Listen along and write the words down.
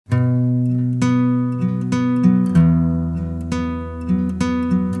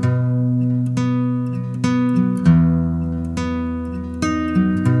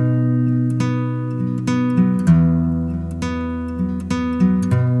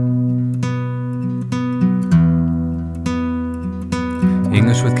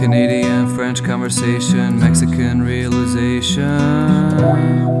English with Canadian, French conversation, Mexican realization.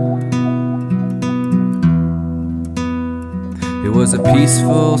 It was a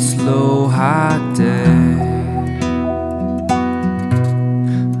peaceful, slow, hot day.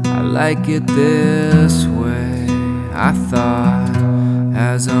 I like it this way, I thought,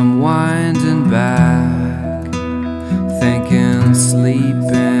 as I'm winding back, thinking,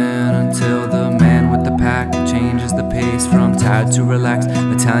 sleeping, until the man with the pack changes the pace from tired to relaxed.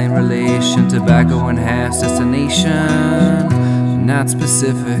 Italian relation, tobacco enhanced, destination not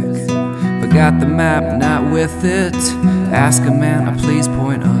specific, but got the map not with it. Ask a man, please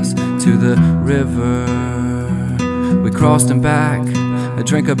point us to the river. We crossed and back, I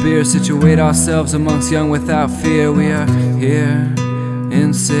drank a beer, situate ourselves amongst young without fear. We are here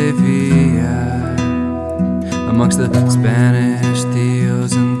in Sevilla, amongst the Spanish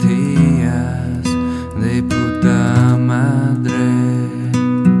tíos and tías de puta madre,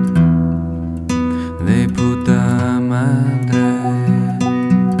 de puta madre.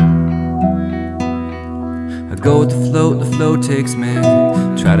 I go with the flow takes me,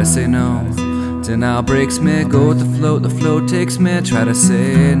 try to say no, denial breaks me. Go with the flow takes me, try to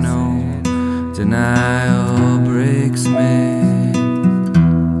say no, denial breaks me,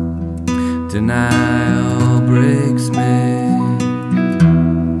 denial breaks me.